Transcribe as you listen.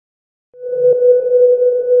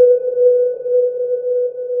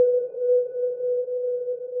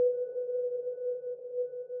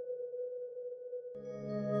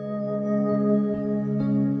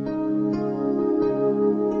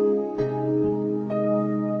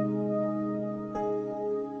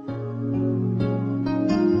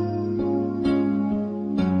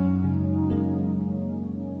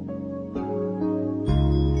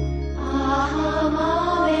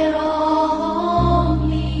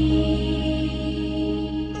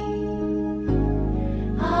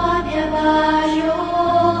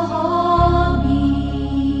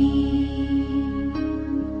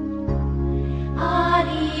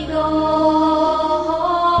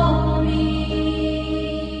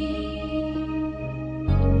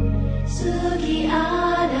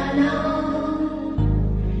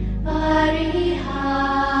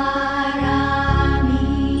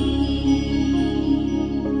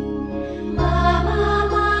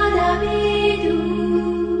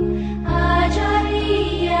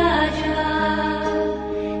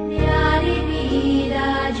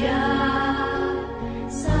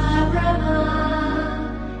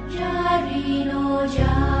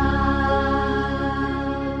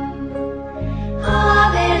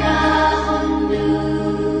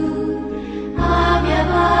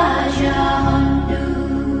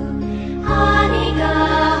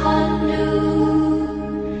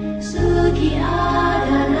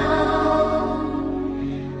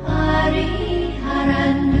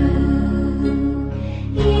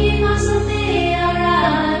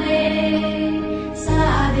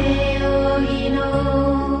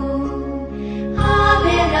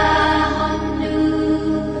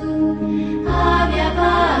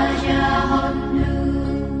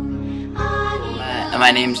My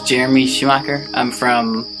name's Jeremy Schumacher. I'm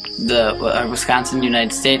from Wisconsin,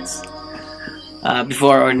 United States.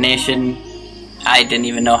 Before ordination, I didn't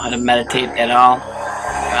even know how to meditate at all.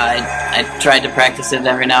 I tried to practice it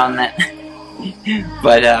every now and then,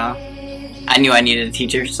 but I knew I needed a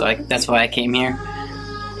teacher, so that's why I came here.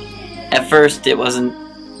 At first, I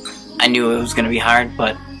knew it was going to be hard,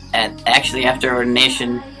 but actually after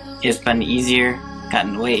ordination, it's been easier,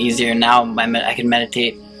 gotten way easier. Now I can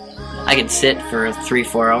meditate. I can sit for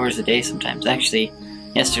 3-4 hours a day sometimes. Actually,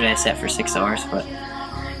 yesterday I sat for 6 hours, but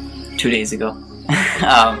 2 days ago.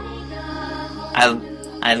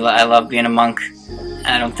 I love being a monk.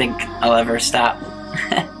 I don't think I'll ever stop.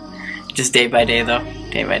 Just day by day though,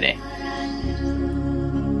 day by day.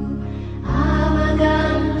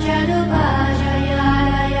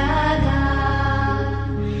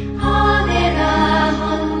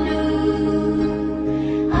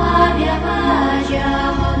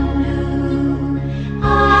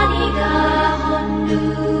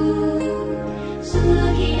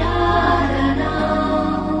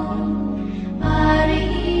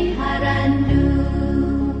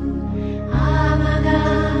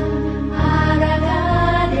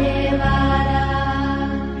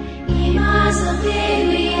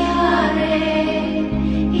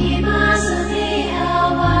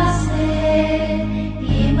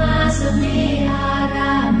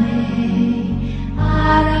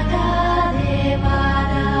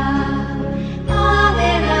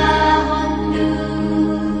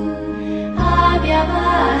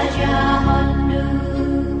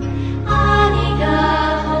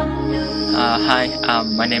 Hi,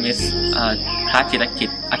 my name is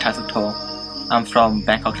Thanajayo. I'm from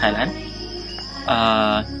Bangkok, Thailand.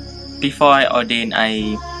 Before I ordained,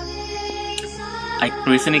 I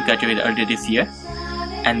recently graduated earlier this year,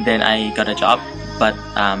 and then I got a job. But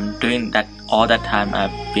during all that time,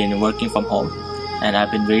 I've been working from home, and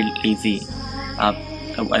I've been very lazy. I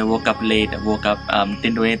woke up late. I woke up,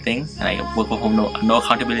 didn't do anything, and I work from home. No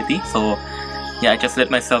accountability. So yeah, I just let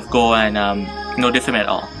myself go and no discipline at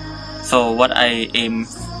all. So what I aim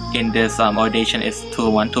in this ordination is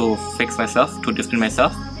to fix myself, to discipline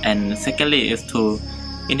myself, and secondly is to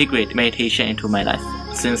integrate meditation into my life.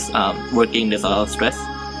 Since working, there's a lot of stress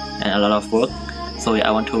and a lot of work, so yeah,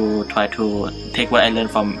 I want to try to take what I learned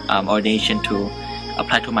from ordination to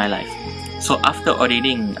apply to my life. So after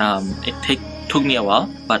ordaining, it took me a while,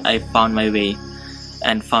 but I found my way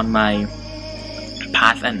and found my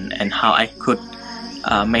path and how I could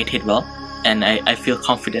meditate well. And I feel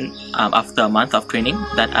confident after a month of training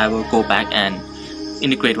that I will go back and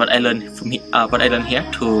integrate what I learned here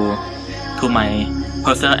to my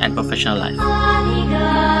personal and professional life.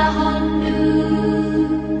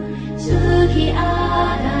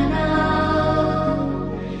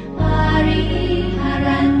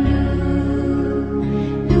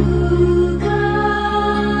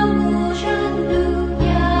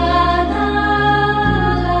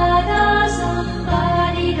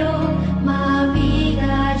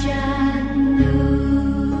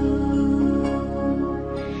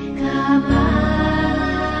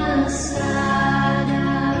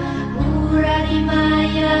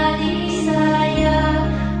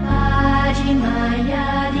 Maya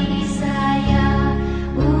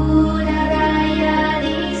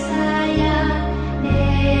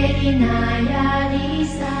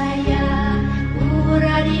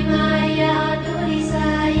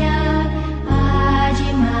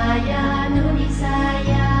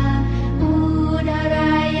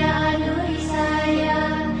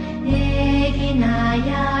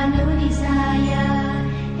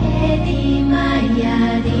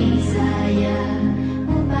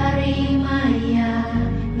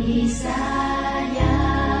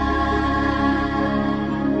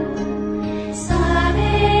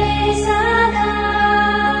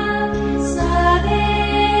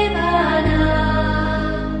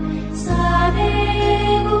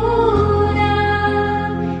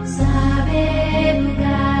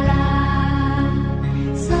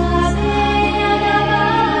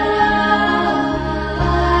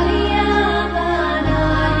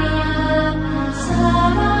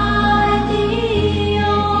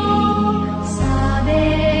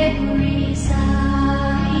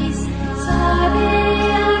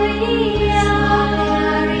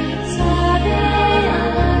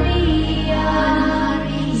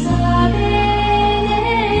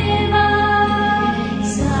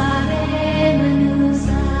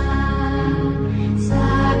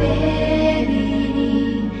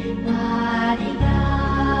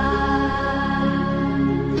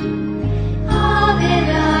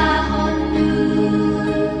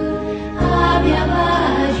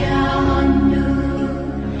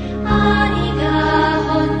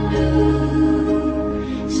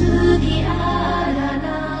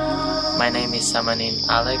is someone named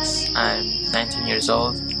Alex. I'm 19 years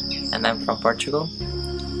old and I'm from Portugal.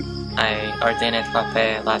 I ordained at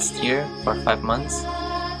PaPae last year for 5 months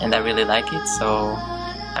and I really like it, so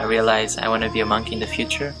I realized I want to be a monk in the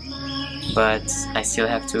future, but I still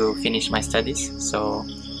have to finish my studies, so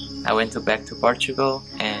I went back to Portugal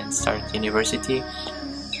and start university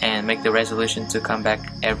and make the resolution to come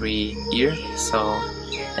back every year. So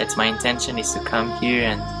that's my intention, is to come here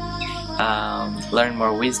and learn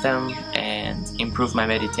more wisdom and improve my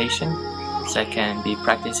meditation so I can be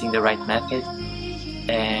practicing the right method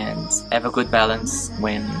and have a good balance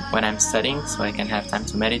when I'm studying, so I can have time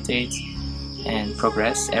to meditate and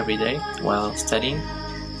progress every day while studying.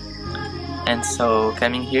 And so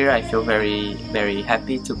coming here, I feel very, very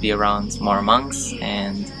happy to be around more monks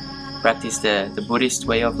and practice the Buddhist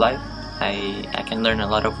way of life. I can learn a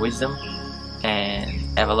lot of wisdom and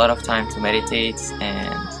have a lot of time to meditate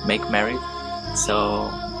and make merit. So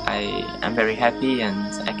I'm very happy and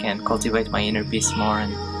I can cultivate my inner peace more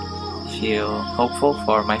and feel hopeful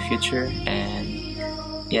for my future, and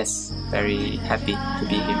yes, very happy to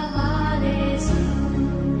be here.